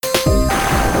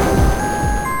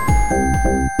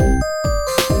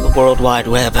The World Wide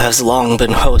Web has long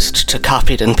been host to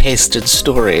copied and pasted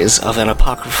stories of an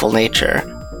apocryphal nature.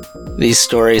 These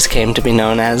stories came to be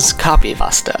known as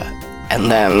copypasta,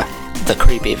 and then the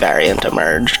creepy variant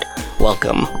emerged.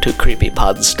 Welcome to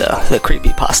Creepypodsta, the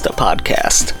Creepypasta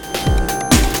podcast.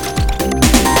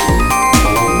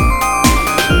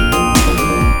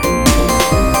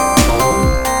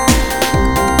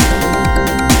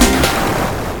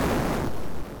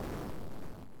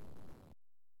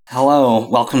 Hello,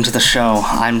 welcome to the show.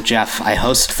 I'm Jeff. I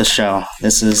host the show.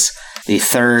 This is the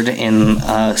third in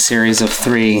a series of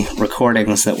 3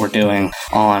 recordings that we're doing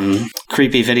on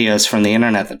creepy videos from the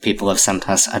internet that people have sent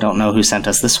us. I don't know who sent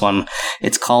us this one.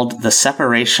 It's called The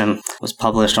Separation. It was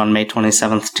published on May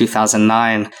 27th,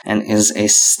 2009, and is a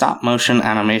stop-motion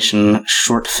animation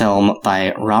short film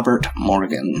by Robert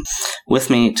Morgan. With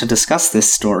me to discuss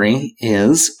this story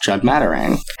is Judd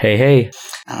Matterang. Hey.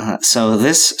 So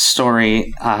this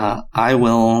story, I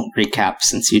will recap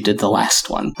since you did the last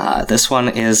one. This one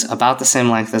is about the same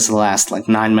length as the last, like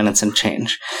 9 minutes and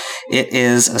change. It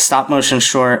is a stop-motion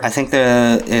short. I think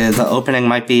the opening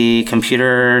might be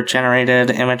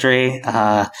computer-generated imagery.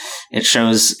 It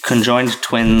shows conjoined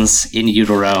twins in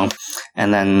utero,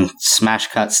 and then smash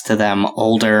cuts to them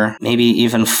older, maybe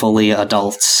even fully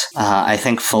adults. I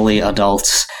think fully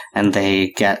adults, and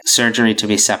they get surgery to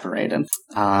be separated.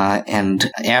 And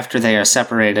after they are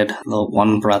separated, the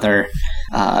one brother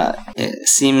it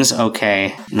seems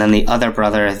okay, and then the other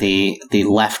brother, the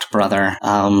left brother,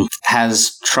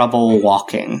 has trouble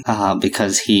walking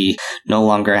because he no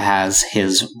longer has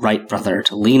his right brother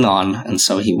to lean on, and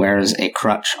so he wears a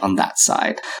crutch on that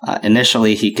side.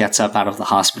 Initially, he gets up out of the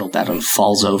hospital bed and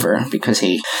falls over because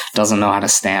he doesn't know how to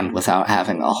stand without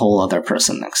having a whole other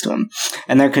person next to him.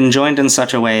 And they're conjoined in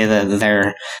such a way that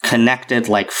they're connected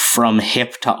like from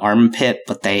hip to armpit,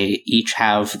 but they each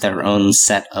have their own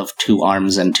set of 2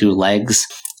 arms and 2 legs.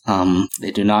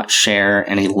 They do not share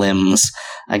any limbs.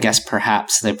 I guess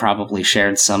perhaps they probably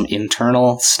shared some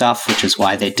internal stuff, which is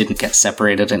why they didn't get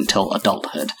separated until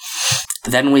adulthood.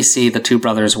 Then we see the 2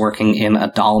 brothers working in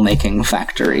a doll-making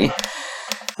factory.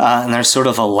 And there's sort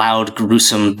of a loud,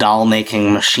 gruesome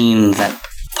doll-making machine that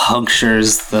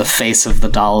punctures the face of the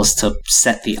dolls to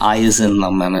set the eyes in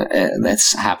them, and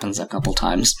this happens a couple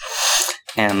times.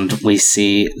 And we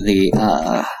see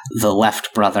the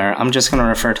left brother. I'm just going to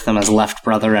refer to them as left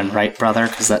brother and right brother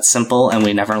because that's simple, and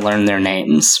we never learn their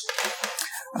names.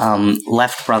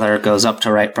 Left brother goes up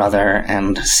to right brother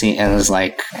and is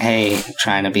like, hey,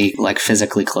 trying to be like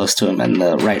physically close to him, and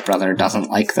the right brother doesn't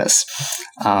like this.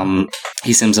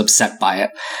 He seems upset by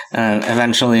it.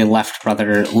 Eventually, left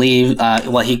brother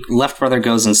left brother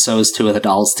goes and sews 2 of the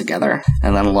dolls together,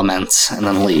 and then laments, and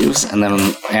then leaves. And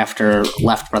then after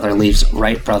left brother leaves,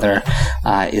 right brother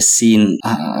is seen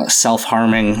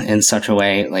self-harming in such a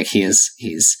way, like he's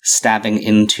stabbing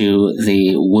into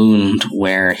the wound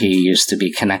where he used to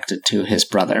be connected to his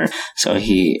brother. So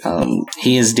he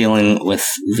is dealing with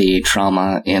the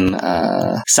trauma in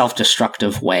a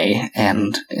self-destructive way,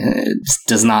 and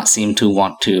does not seem to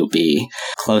want to be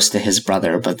close to his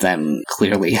brother, but then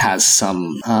clearly has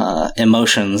some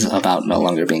emotions about no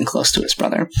longer being close to his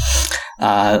brother.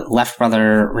 Left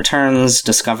brother returns,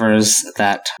 discovers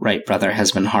that right brother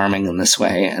has been harming in this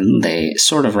way, and they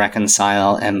sort of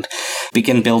reconcile and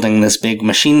begin building this big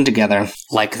machine together,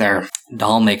 like their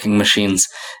doll-making machines.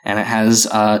 And it has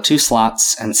 2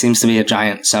 slots, and seems to be a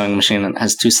giant sewing machine. It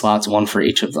has 2 slots, one for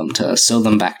each of them, to sew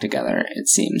them back together, it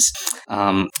seems.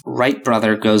 Right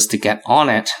brother goes to get on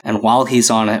it, and while he's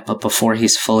on it, but before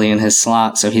he's fully in his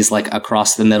slot, so he's like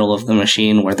across the middle of the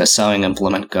machine where the sewing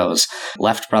implement goes,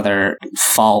 left brother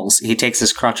falls. He takes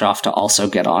his crutch off to also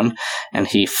get on, and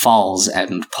he falls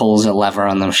and pulls a lever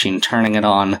on the machine, turning it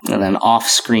on, and then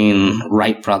off-screen,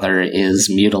 right brother is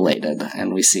mutilated,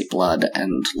 and we see blood,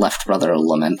 and left brother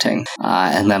lamenting.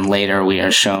 And then later we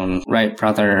are shown left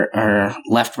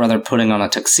brother putting on a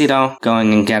tuxedo,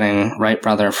 going and getting right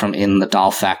brother from in the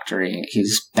doll factory.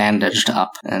 He's bandaged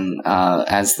up, and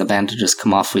as the bandages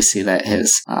come off, we see that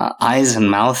his eyes and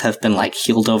mouth have been like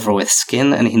healed over with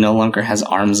skin, and he no longer has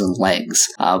arms and legs.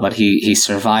 But he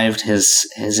survived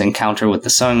his encounter with the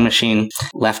sewing machine.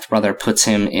 Left brother puts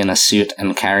him in a suit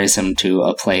and carries him to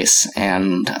a place,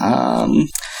 and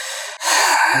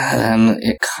then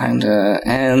it kind of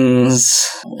ends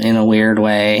in a weird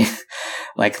way.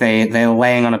 Like they're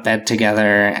laying on a bed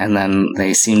together, and then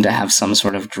they seem to have some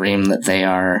sort of dream that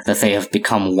they have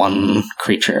become one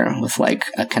creature with like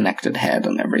a connected head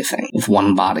and everything, with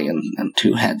one body and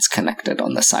two heads connected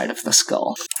on the side of the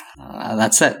skull.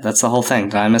 That's it. That's the whole thing.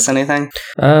 Did I miss anything?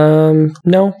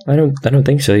 No, I don't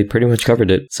think so. You pretty much covered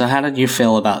it. So how did you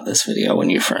feel about this video when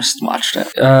you first watched it?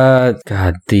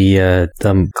 God, the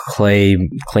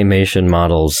claymation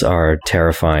models are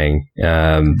terrifying.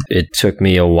 It took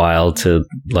me a while to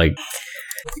like.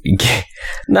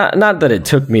 Not that it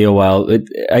took me a while.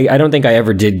 I don't think I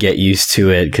ever did get used to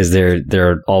it because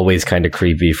they're always kind of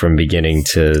creepy from beginning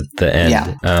to the end.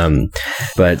 Yeah.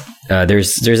 But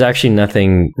there's actually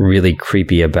nothing really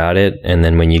creepy about it. And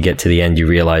then when you get to the end, you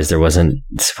realize there wasn't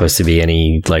supposed to be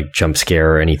any like jump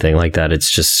scare or anything like that.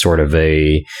 It's just sort of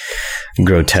a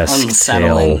grotesque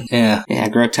unsettling tale. Yeah,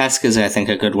 grotesque is I think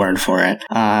a good word for it.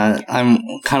 I'm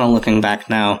kind of looking back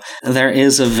now. There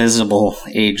is a visible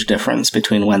age difference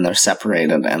between when they're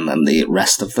separated and then the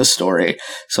rest of the story.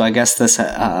 So I guess this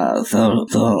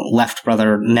the left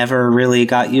brother never really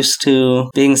got used to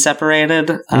being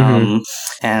separated.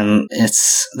 And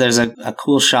there's a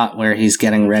cool shot where he's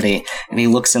getting ready and he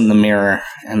looks in the mirror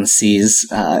and sees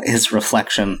his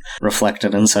reflection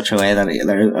reflected in such a way that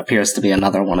there appears to be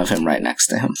another one of him right next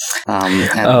to him.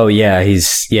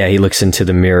 He looks into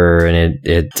the mirror and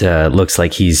it looks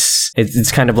like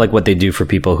it's kind of like what they do for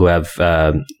people who have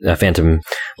a phantom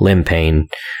limb pain,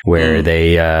 where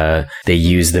they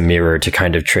use the mirror to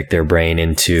kind of trick their brain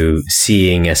into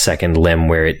seeing a second limb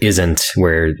where it isn't,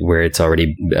 where it's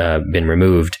already been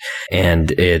removed,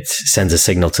 and it sends a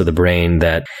signal to the brain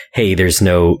that, hey, there's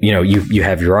no, you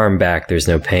have your arm back, there's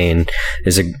no pain.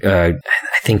 There's I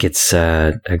think it's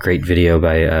a great video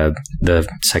by the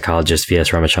psychologist V.S.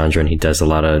 Ramachandran. He does a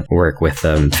lot of work with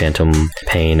phantom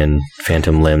pain and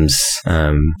phantom limbs,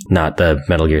 not the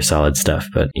Metal Gear Solid stuff,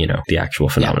 but the actual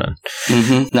phenomenon. Yeah.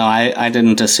 Mm-hmm. No, I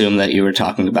didn't assume that you were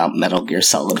talking about Metal Gear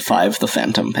Solid 5, The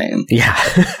Phantom Pain. Yeah.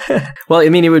 Well, I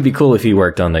mean, it would be cool if he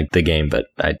worked on the game, but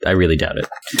I really doubt it.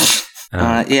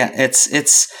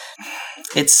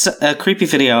 It's a creepy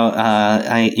video.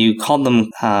 You called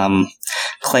them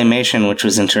claymation, which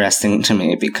was interesting to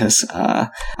me because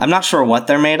I'm not sure what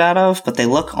they're made out of, but they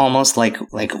look almost like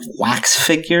wax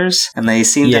figures, and they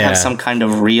seem to have some kind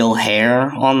of real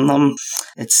hair on them.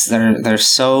 They're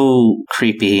so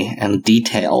creepy and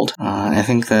detailed. I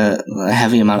think the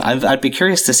heavy amount. I'd be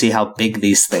curious to see how big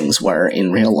these things were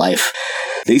in real life.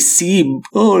 They seem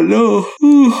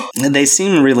they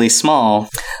seem really small,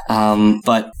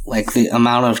 but like the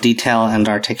amount of detail and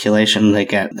articulation they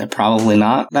get, they're probably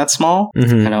not that small.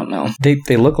 I don't know.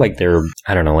 They look like they're,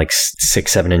 I don't know, like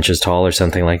 6-7 inches tall or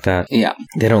something like that. Yeah,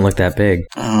 they don't look that big.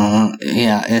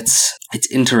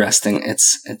 It's interesting.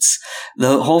 It's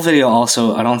the whole video.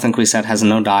 Also, I don't think we said has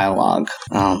no dialogue.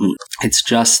 It's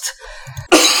just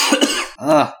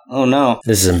oh no,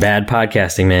 this is some bad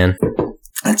podcasting, man.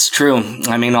 That's true.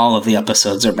 I mean, all of the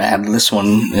episodes are bad. This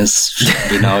one should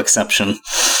be no exception.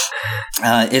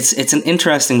 It's an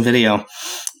interesting video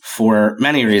for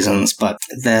many reasons, but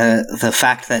the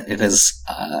fact that it is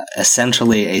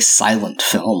essentially a silent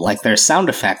film, like there's sound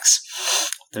effects,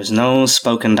 there's no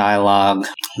spoken dialogue,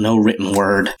 no written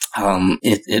word.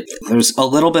 There's a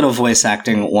little bit of voice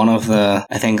acting. One of the,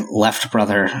 I think, left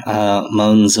brother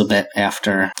moans a bit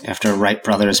after right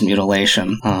brother's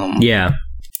mutilation. Yeah.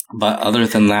 But other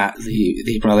than that,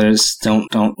 the brothers don't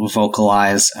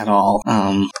vocalize at all.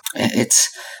 It's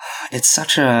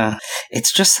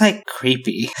just like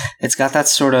creepy. It's got that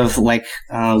sort of like,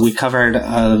 we covered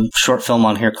a short film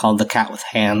on here called The Cat with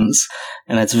Hands,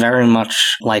 and it's very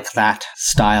much like that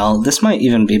style. This might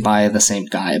even be by the same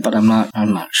guy, but I'm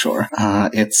not sure.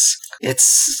 It's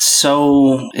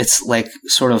like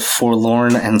sort of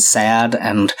forlorn and sad,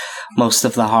 and most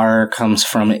of the horror comes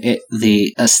from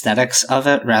the aesthetics of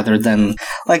it rather than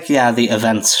the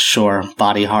events, sure,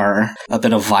 body horror, a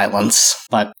bit of violence,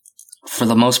 but for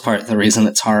the most part, the reason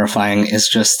it's horrifying is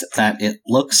just that it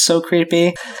looks so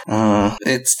creepy.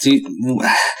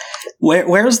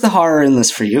 Where's the horror in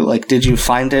this for you? Like, did you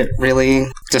find it really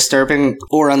disturbing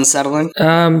or unsettling?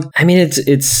 I mean,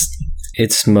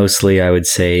 it's mostly, I would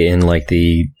say, in like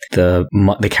the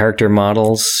character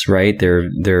models, right? They're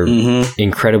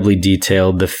incredibly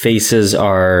detailed. The faces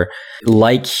are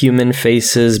like human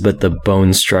faces, but the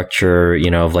bone structure,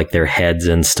 of like their heads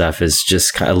and stuff is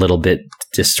just a little bit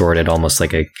distorted, almost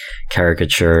like a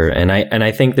caricature. And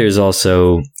I think there's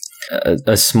also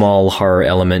a small horror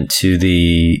element to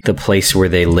the place where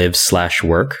they live /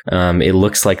 work. It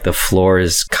looks like the floor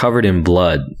is covered in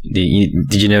blood.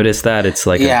 Did you notice that? It's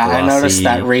like I noticed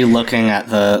that re-looking at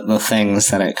the things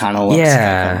that it kind of looks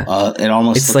like it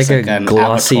almost looks like a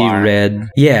glossy abattoir. red.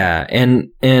 Yeah, and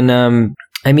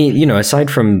I mean, aside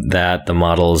from that, the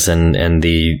models and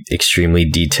the extremely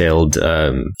detailed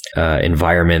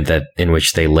environment in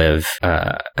which they live,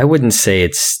 I wouldn't say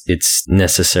it's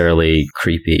necessarily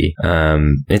creepy.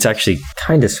 It's actually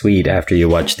kind of sweet after you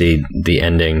watch the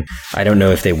ending. I don't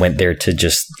know if they went there to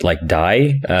just like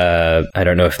die. I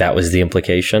don't know if that was the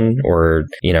implication, or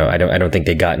I don't think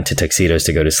they got into tuxedos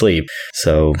to go to sleep.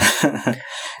 So,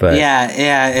 but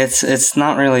it's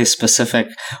not really specific.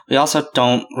 We also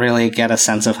don't really get a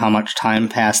sense of how much time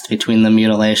passed between the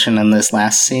mutilation and this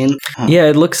last scene. Yeah,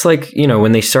 it looks like,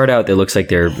 when they start out, it looks like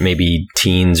they're maybe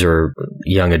teens or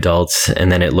young adults, and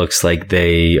then it looks like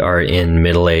they are in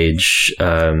middle age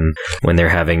when they're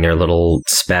having their little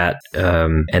spat.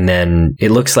 And then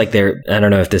it looks like I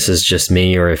don't know if this is just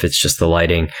me or if it's just the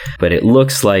lighting, but it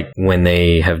looks like when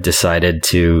they have decided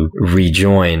to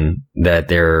rejoin that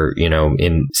they're,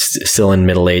 still in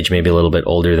middle age, maybe a little bit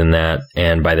older than that.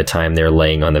 And by the time they're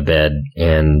laying on the bed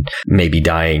and maybe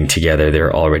dying together,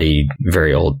 they're already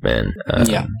very old men.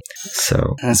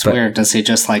 So that's weird. Does he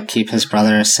just like keep his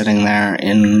brother sitting there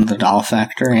in the doll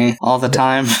factory all the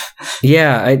time?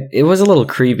 Yeah, it was a little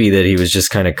creepy that he was just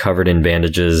kind of covered in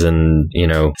bandages and,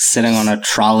 sitting on a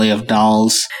trolley of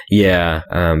dolls. Yeah.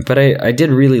 But I did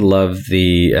really love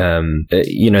the,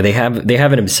 they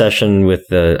have an obsession with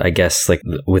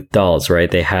with dolls,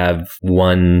 right? They have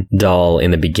one doll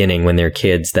in the beginning when they're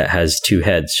kids that has two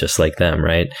heads just like them,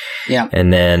 right? Yeah.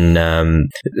 And then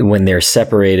when they're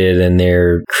separated and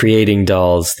they're creating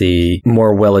dolls, the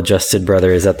more well-adjusted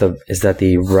brother, is that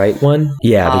the right one?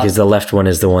 Yeah, because the left one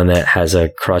is the one that has a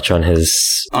crotch on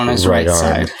his right arm.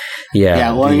 Side. Yeah.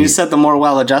 Yeah, well, you said the more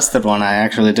well-adjusted one. I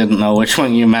actually didn't know which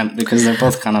one you meant because they're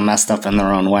both kind of messed up in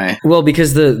their own way. Well,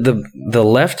 because the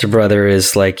left brother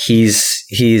is like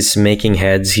he's making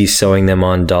heads, he's sewing them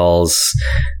on dolls,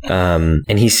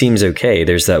 and he seems okay.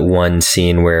 There's that one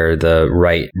scene where the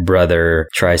right brother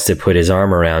tries to put his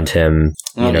arm around him.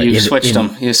 You switched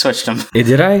him. You swithed him.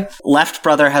 Did I? Left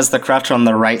brother has the crutch on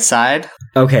the right side.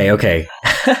 Okay.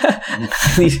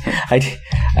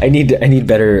 I need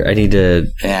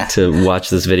to watch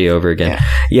this video over again.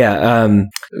 Yeah.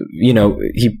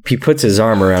 He puts his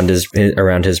arm around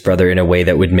his brother in a way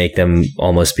that would make them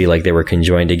almost be like they were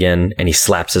conjoined again, and he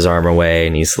slaps his arm away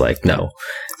and he's like, no.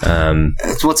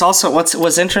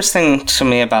 What's interesting to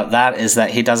me about that is that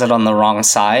he does it on the wrong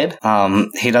side.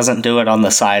 He doesn't do it on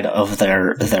the side of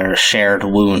their shared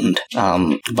wound,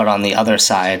 but on the other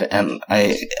side. And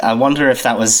I wonder if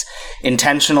that was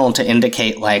intentional to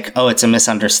indicate like, oh, it's a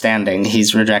misunderstanding.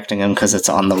 He's rejecting him because it's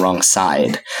on the wrong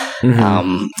side.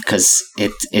 Because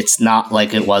it's not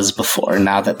like it was before.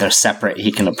 Now that they're separate,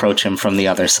 he can approach him from the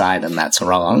other side, and that's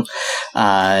wrong.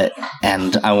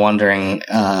 And I'm wondering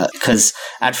because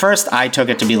at first I took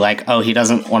it to be like, oh, he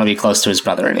doesn't want to be close to his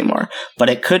brother anymore. But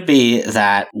it could be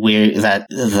that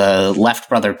the left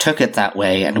brother took it that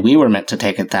way, and we were meant to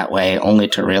take it that way, only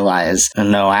to realize,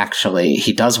 no, actually,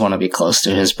 he does want to be close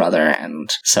to his brother, and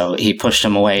so he pushed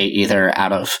him away either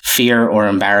out of fear or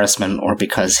embarrassment, or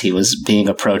because he was being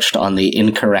approached on the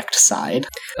incorrect side.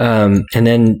 And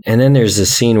then there's a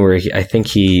scene where I'm trying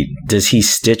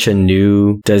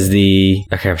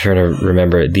to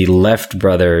remember, the left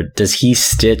brother, does he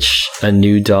stitch a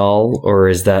new doll, or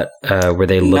is that were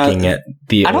they looking at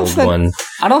the old one?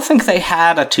 I don't think they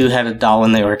had a two-headed doll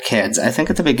when they were kids. I think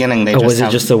at the beginning they was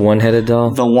it just a one-headed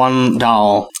doll? The one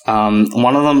doll.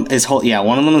 One of them is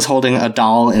holding a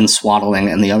doll in swaddling,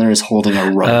 and the other is holding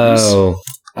a rose. Oh.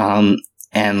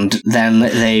 And then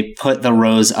they put the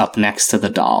rose up next to the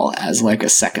doll as like a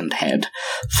second head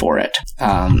for it.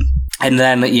 And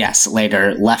then, yes,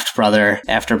 later, left brother,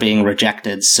 after being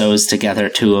rejected, sews together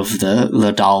two of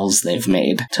the dolls they've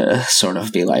made to sort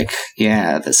of be like,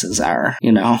 yeah, this is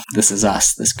this is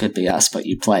us. This could be us, but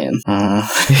you playing.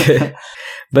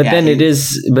 But then it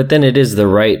is the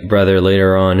right brother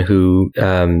later on who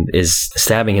is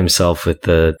stabbing himself with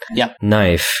the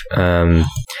knife.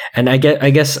 And I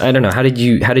guess I don't know. How did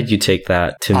you take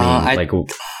that to mean?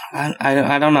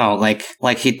 I don't know,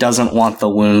 like he doesn't want the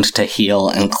wound to heal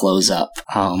and close up,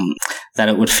 that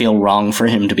it would feel wrong for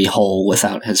him to be whole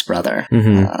without his brother.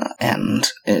 And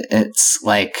it's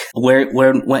like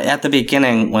where at the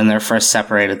beginning when they're first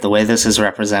separated, the way this is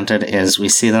represented is we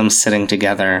see them sitting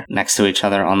together next to each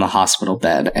other on the hospital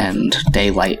bed, and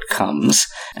daylight comes,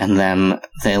 and then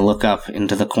they look up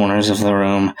into the corners of the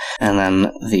room, and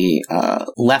then the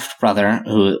left brother,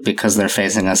 who, because they're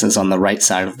facing us, is on the right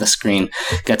side of the screen,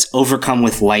 gets overcome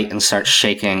with light and starts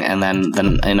shaking, and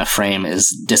then in a frame is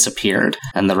disappeared,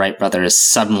 and the right brother is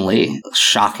suddenly,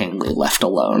 shockingly left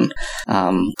alone.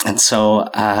 And so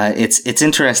it's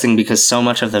interesting because so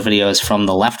much of the video is from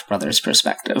the left brother's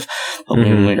perspective, but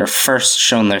when we are first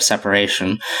shown their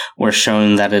separation, we're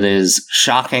shown that it is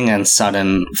shocking and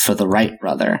sudden for the right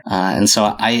brother. And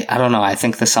so I don't know, I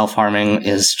think the self-harming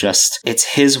is just, it's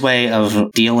his way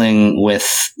of dealing with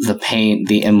the pain,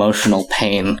 the emotional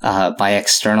pain, by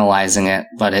externalizing it,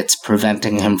 but it's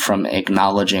preventing him from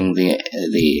acknowledging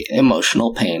the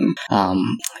emotional pain.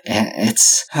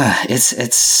 It's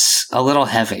a little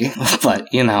heavy, but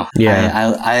yeah.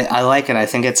 I like it. I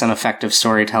think it's an effective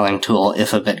storytelling tool,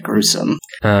 if a bit gruesome.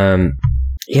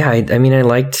 Yeah, I mean,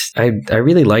 I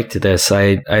really liked this.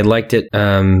 I liked it.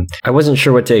 I wasn't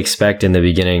sure what to expect in the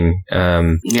beginning.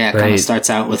 Yeah, it kind of starts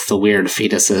out with the weird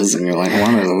fetuses, and you're like,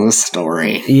 what is this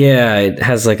story? Yeah, it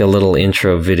has like a little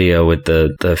intro video with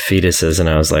the fetuses, and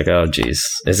I was like, oh, geez,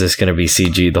 is this going to be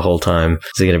CG the whole time?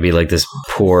 Is it going to be like this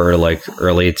poor, like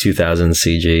early 2000s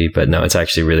CG? But no, it's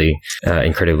actually really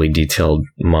incredibly detailed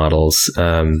models.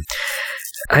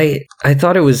 I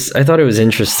thought it was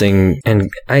interesting, and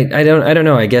I don't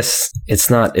know. I guess it's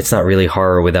not really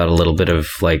horror without a little bit of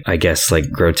like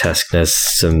grotesqueness,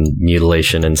 some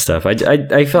mutilation and stuff.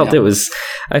 I felt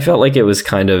I felt like it was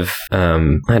kind of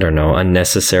I don't know,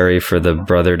 unnecessary for the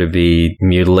brother to be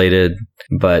mutilated,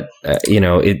 but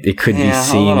it could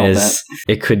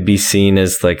be seen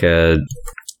as like a,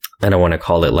 I don't want to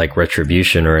call it like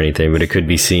retribution or anything, but it could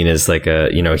be seen as like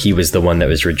he was the one that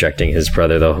was rejecting his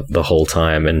brother the whole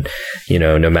time. And,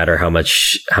 no matter how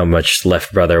much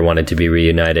left brother wanted to be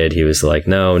reunited, he was like,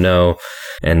 no.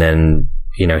 And then,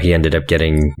 he ended up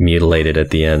getting mutilated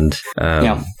at the end. I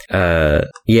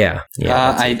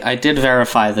did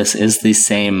verify this is the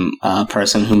same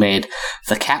person who made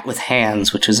The Cat with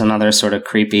Hands, which is another sort of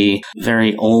creepy,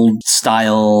 very old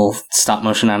style stop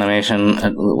motion animation.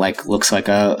 It looks like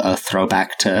a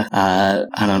throwback to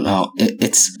I don't know.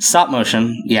 It's stop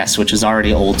motion, yes, which is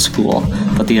already old school,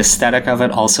 but the aesthetic of it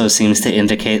also seems to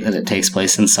indicate that it takes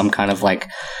place in some kind of like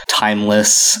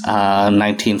timeless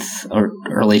 19th or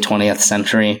early 20th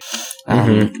century.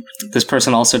 This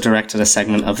person also directed a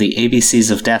segment of the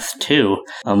ABCs of Death 2,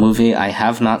 a movie I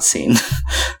have not seen.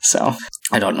 So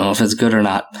I don't know if it's good or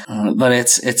not, but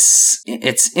it's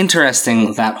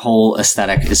interesting. That whole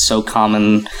aesthetic is so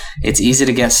common. It's easy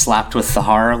to get slapped with the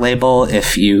horror label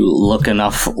if you look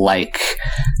enough like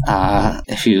a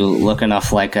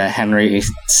Henry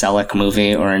Selick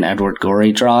movie or an Edward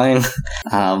Gorey drawing.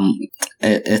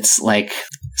 It's like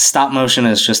stop motion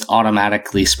is just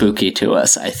automatically spooky to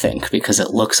us, I think, because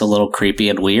it looks a little creepy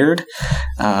and weird,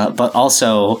 but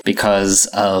also because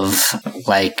of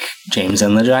like James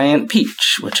and the Giant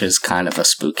Peach, which is kind of a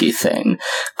spooky thing,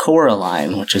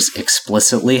 Coraline, which is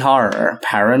explicitly horror,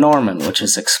 Paranorman, which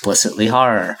is explicitly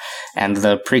horror, and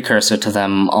the precursor to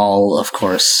them all, of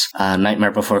course,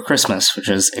 Nightmare Before Christmas, which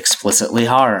is explicitly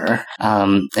horror.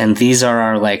 And these are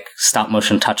our like stop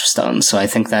motion touchstones. So I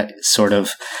think that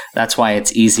that's why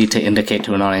it's easy to indicate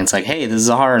to an audience like, hey, this is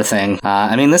a horror thing.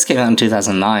 I mean, this came out in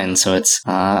 2009, so it's,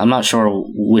 I'm not sure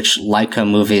which Laika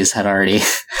movies had already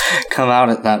come out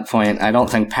at that point. I don't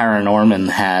think Paranorman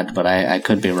had, but I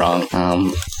could be wrong.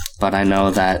 But I know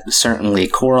that certainly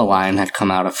Coraline had come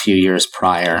out a few years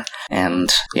prior,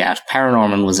 and yeah,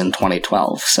 Paranorman was in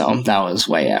 2012, so that was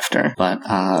way after. But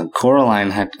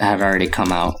Coraline had already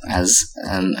come out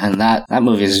and that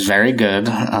movie is very good.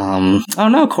 Oh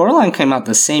no, Coraline came out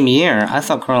the same year. I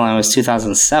thought Coraline was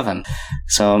 2007,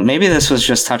 so maybe this was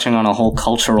just touching on a whole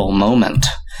cultural moment.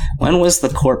 When was The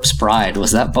Corpse Bride?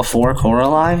 Was that before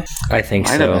Coraline? I think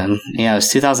Might so. have been. Yeah, it was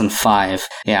 2005.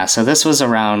 Yeah, so this was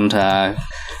around,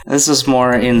 this was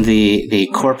more in the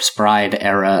Corpse Bride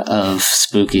era of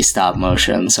spooky stop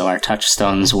motion. So our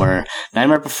touchstones were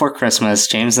Nightmare Before Christmas,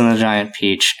 James and the Giant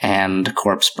Peach, and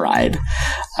Corpse Bride.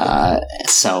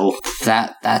 So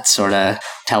that sort of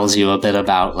tells you a bit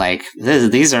about like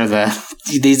these are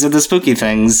the spooky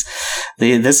things.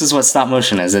 This is what stop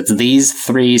motion is. It's these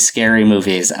three scary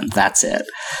movies, and that's it.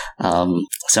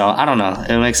 So I don't know.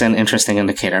 It makes an interesting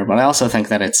indicator, but I also think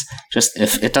that it's just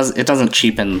if it doesn't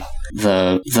cheapen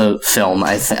the the film.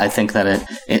 I think that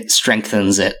it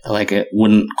strengthens it. Like, it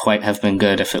wouldn't quite have been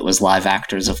good if it was live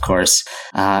actors, of course.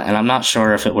 And I'm not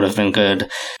sure if it would have been good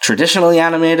traditionally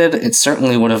animated. It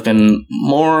certainly would have been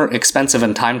more expensive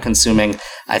and time consuming,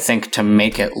 I think, to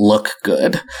make it look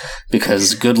good,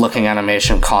 because good looking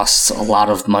animation costs a lot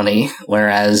of money.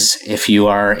 Whereas if you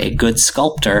are a good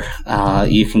sculptor,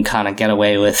 you can kind of get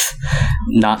away with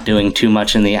not doing too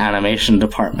much in the animation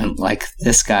department like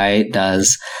this guy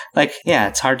does. Like, yeah,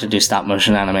 it's hard to do stop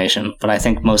motion animation, but I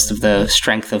think most of the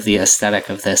strength of the aesthetic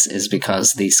of this is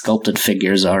because the sculpted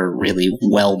figures are really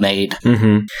well made.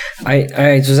 Mm-hmm.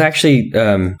 I was actually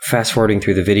fast forwarding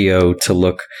through the video to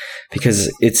look,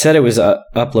 because it said it was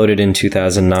uploaded in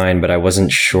 2009, but I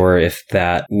wasn't sure if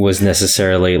that was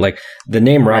necessarily, like, the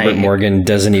name Robert Morgan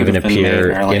doesn't even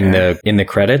appear in the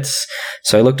credits.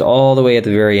 So I looked all the way at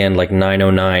the very end, like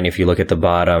 909. If you look at the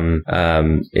bottom,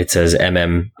 it says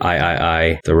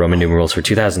MMIII, the Roman numerals for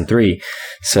 2003.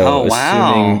 So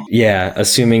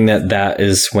assuming that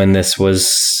is when this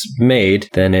was made,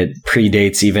 then it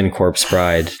predates even Corpse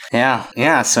Bride.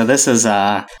 Yeah. So this is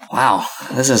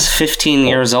this is 15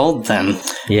 years old then.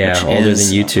 Yeah, older than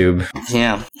YouTube.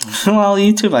 Yeah. Well,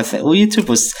 YouTube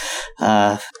was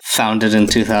founded in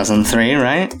 2003,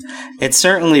 right? It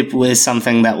certainly was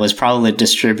something that was probably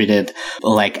distributed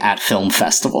like at film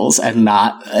festivals and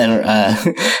not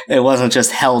it wasn't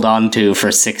just held onto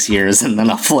for 6 years and then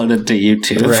uploaded to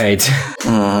YouTube. Right.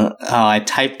 I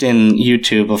typed in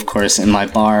YouTube, of course, in my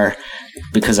bar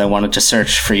because I wanted to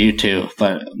search for YouTube,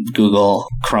 but Google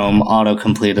Chrome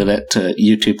auto-completed it to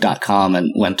youtube.com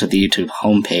and went to the YouTube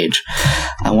homepage.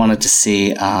 I wanted to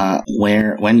see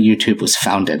when YouTube was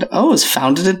founded. Oh, it was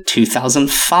founded in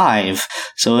 2005.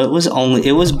 So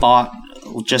it was bought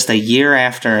just a year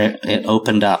after it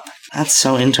opened up. That's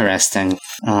so interesting.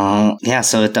 So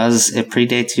it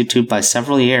predates YouTube by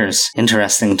several years.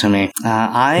 Interesting to me.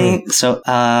 I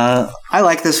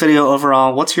like this video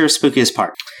overall. What's your spookiest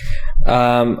part?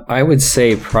 I would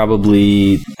say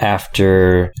probably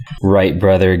after right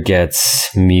brother gets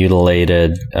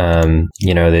mutilated.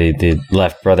 The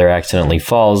left brother accidentally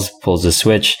falls, pulls the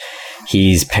switch.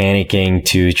 He's panicking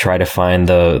to try to find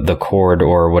the cord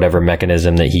or whatever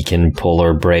mechanism that he can pull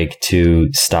or break to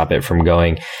stop it from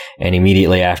going. And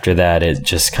immediately after that, it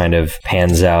just kind of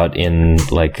pans out in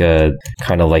like a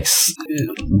kind of like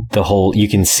you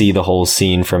can see the whole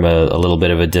scene from a little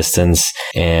bit of a distance,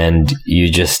 and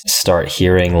you just start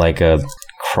hearing like a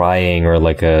crying or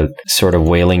like a sort of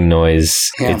wailing noise.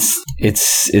 Yeah.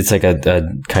 It's like a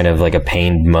kind of like a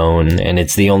pained moan, and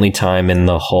it's the only time in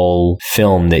the whole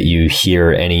film that you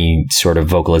hear any sort of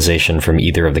vocalization from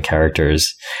either of the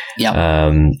characters. Yeah.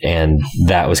 And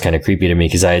that was kind of creepy to me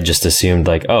because I had just assumed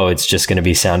like, oh, it's just going to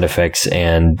be sound effects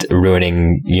and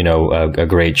ruining, a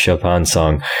great Chopin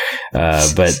song.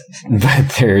 But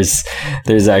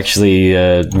there's actually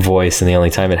a voice, and the only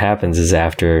time it happens is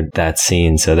after that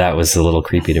scene. So that was a little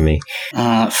creepy to me.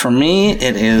 For me,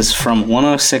 it is from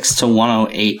 106 to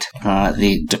 108,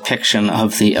 the depiction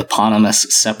of the eponymous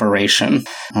separation,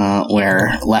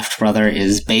 where left brother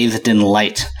is bathed in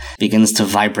light, begins to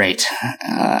vibrate,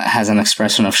 has an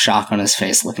expression of shock on his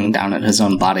face, looking down at his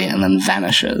own body, and then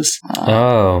vanishes.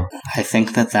 I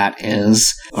think that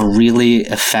is a really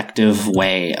effective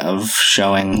way of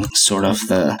showing sort of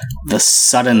the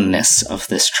suddenness of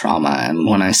this trauma, and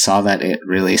when I saw that, it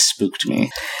really spooked me.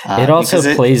 It also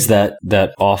plays that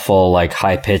awful like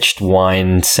high-pitched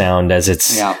whine sound as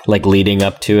it's like leading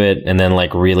up to it, and then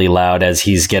like really loud as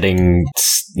he's getting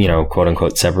quote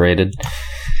unquote separated.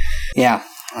 Yeah.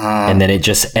 And then it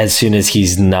just, as soon as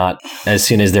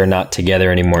they're not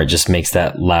together anymore, it just makes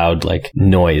that loud like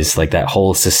noise, like that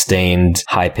whole sustained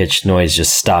high pitched noise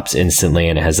just stops instantly,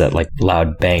 and it has that like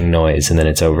loud bang noise, and then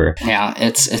it's over. Yeah,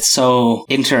 it's so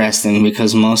interesting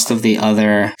because most of the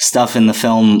other stuff in the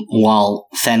film, while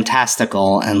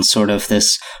fantastical and sort of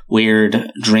this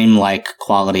weird dreamlike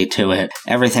quality to it,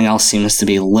 everything else seems to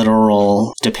be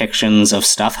literal depictions of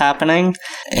stuff happening,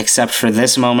 except for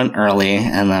this moment early,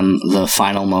 and then the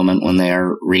final moment when they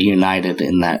are reunited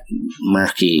in that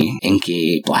murky,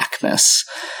 inky blackness.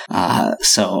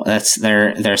 So that's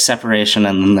their separation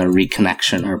and then their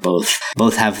reconnection are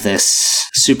both have this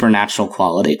supernatural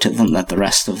quality to them that the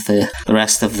rest of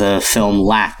the film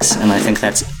lacks, and I think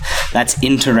that's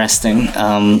interesting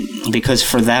because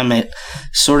for them it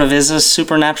sort of is a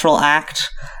supernatural act.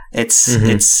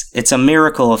 It's a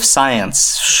miracle of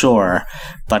science, sure,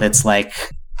 but it's like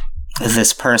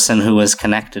this person who was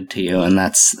connected to you, and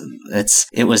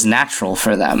it was natural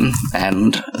for them.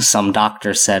 And some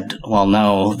doctor said, well,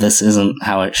 no, this isn't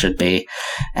how it should be.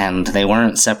 And they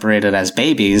weren't separated as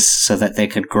babies so that they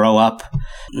could grow up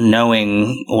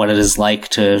knowing what it is like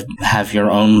to have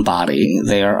your own body.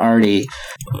 They are already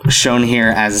shown here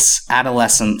as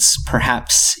adolescents,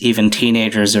 perhaps even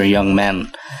teenagers or young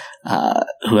men,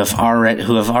 who have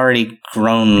already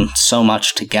grown so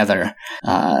much together,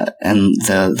 and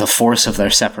the force of their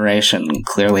separation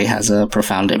clearly has a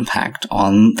profound impact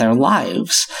on their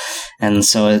lives. And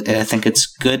so I think it's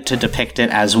good to depict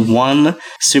it as one,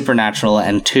 supernatural,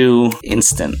 and two,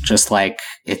 instant, just like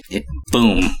it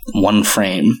boom, one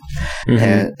frame.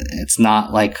 Mm-hmm. It's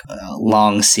not like a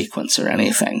long sequence or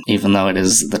anything, even though it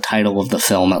is the title of the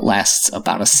film. It lasts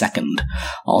about a second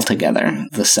altogether,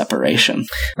 the separation.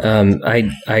 I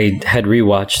had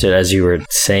rewatched it as you were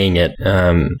saying it,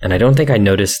 and I don't think I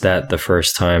noticed that the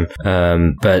first time.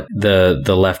 But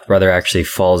the left brother actually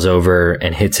falls over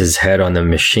and hits his head on the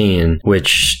machine,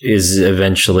 which is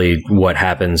eventually what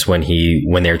happens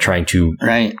when they're trying to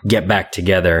get back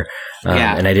together.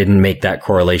 And I didn't make that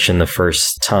correlation the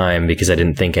first time because I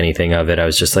didn't think anything of it. I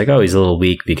was just like, oh, he's a little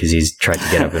weak because he's tried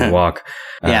to get up and walk.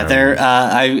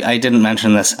 I didn't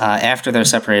mention this. After their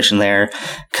separation, they're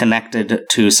connected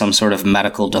to some sort of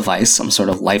medical device, some sort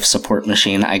of life support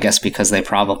machine, I guess because they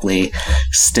probably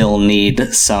still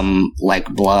need some like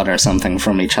blood or something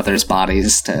from each other's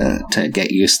bodies to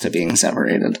get used to being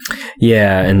separated.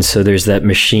 Yeah, and so there's that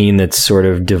machine that's sort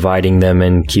of dividing them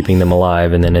and keeping them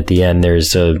alive, and then at the end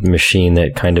there's a machine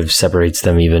that kind of separates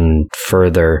them even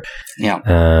further. Yeah.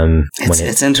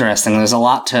 It's interesting. There's a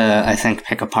lot to, I think,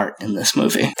 pick apart in this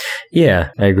movie. Yeah,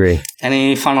 I agree.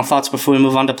 Any final thoughts before we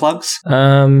move on to plugs?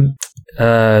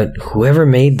 Whoever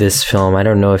made this film, I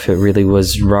don't know if it really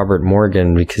was Robert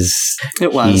Morgan because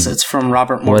it was. It's from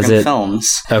Robert Morgan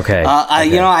Films. Okay.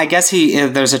 I guess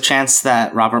there's a chance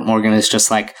that Robert Morgan is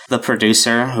just like the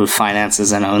producer who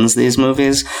finances and owns these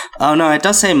movies. Oh no, it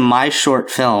does say my short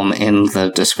film in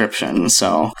the description.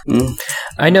 So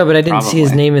I know, but I didn't see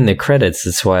his name in the credits.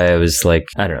 That's why I was like,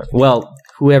 I don't know. Well,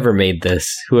 Whoever made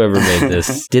this,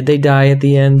 did they die at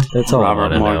the end? That's all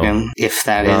Robert I want to Morgan, know. if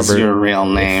that is your real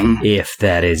name. If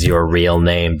that is your real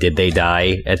name, did they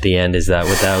die at the end? Is that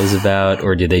what that was about?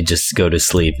 Or did they just go to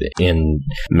sleep in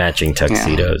matching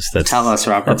tuxedos? Yeah. Tell us,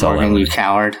 Robert Morgan, you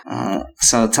coward.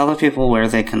 So tell the people where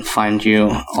they can find you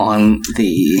on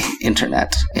the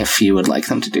internet if you would like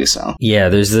them to do so. Yeah,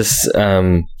 there's this...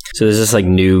 So there's this like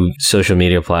new social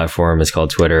media platform. It's called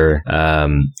Twitter,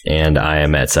 and I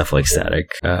am at Cephalextatic.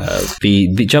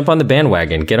 Jump on the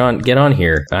bandwagon. Get on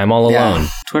here. I'm all alone.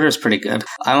 Twitter's pretty good.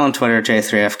 I'm on Twitter,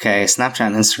 J3FK, Snapchat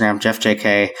and Instagram,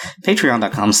 JeffJK.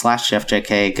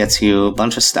 Patreon.com/JeffJK gets you a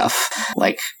bunch of stuff,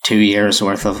 like 2 years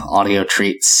worth of audio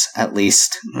treats, at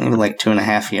least. Maybe like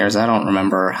 2.5 years. I don't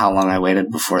remember how long I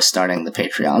waited before starting the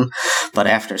Patreon, but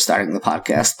after starting the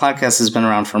podcast. The podcast has been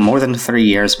around for more than 3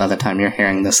 years by the time you're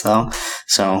hearing this, though.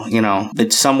 So,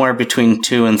 it's somewhere between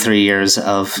 2 and 3 years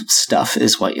of stuff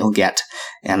is what you'll get.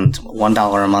 And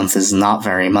 $1 a month is not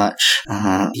very much.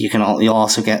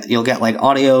 You'll get like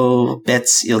audio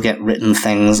bits. You'll get written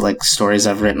things like stories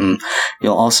I've written.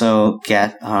 You'll also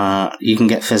get, you can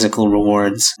get physical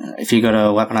rewards. If you go to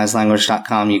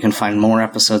weaponizedlanguage.com, you can find more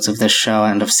episodes of this show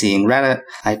and of Seeing Reddit.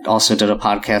 I also did a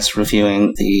podcast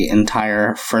reviewing the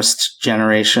entire first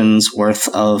generation's worth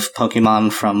of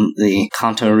Pokemon from the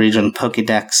Kanto region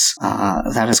Pokédex.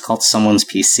 That is called Someone's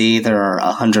PC. There are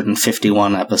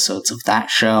 151 episodes of that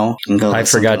show. You can go. I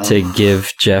forgot to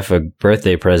give Jeff a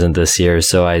birthday present this year,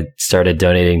 so I started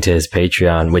donating to his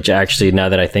Patreon, which actually, now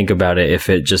that I think about it, if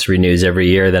it just renews every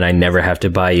year, then I never have to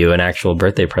buy you an actual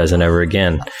birthday present ever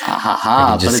again.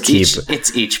 But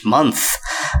it's each month.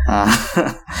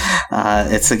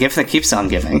 It's a gift that keeps on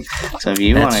giving. So if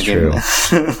you want to give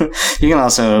you can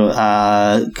also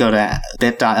go to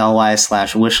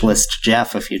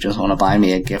bit.ly/wishlistjeff if you just want to buy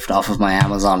me a gift off of my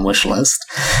Amazon wishlist.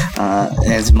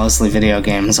 It's mostly video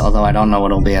games, although I don't know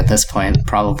what it'll be at this point.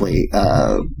 Probably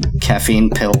caffeine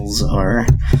pills or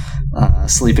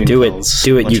sleeping pills.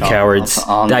 Do it, you cowards!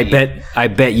 I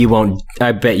bet you won't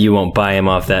buy him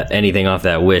anything off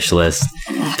that wish list.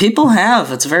 People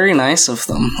have. It's very nice of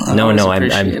them.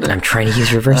 I'm trying to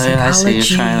use reverse psychology. I see you're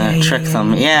trying to trick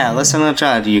them. Yeah, listen to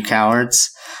Judd, you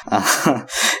cowards.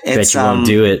 Bet you won't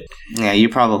do it. Yeah, you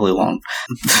probably won't.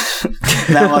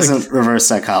 That wasn't reverse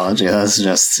psychology. That's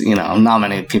just, not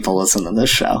many people listen to this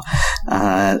show.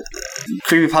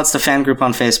 Creepypod's the fan group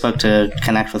on Facebook to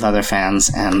connect with other fans,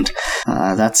 and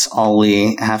that's all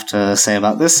we have to say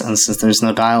about this. And since there's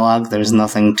no dialogue, there's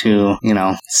nothing to,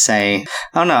 say.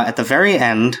 Oh no, at the very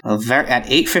end, at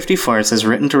 8:54, it says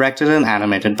written, directed, and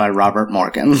animated by Robert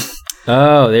Morgan.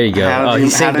 Oh, there you go. He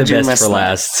saved the best for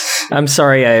last. I'm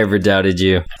sorry I ever doubted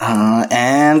you.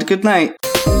 And good night.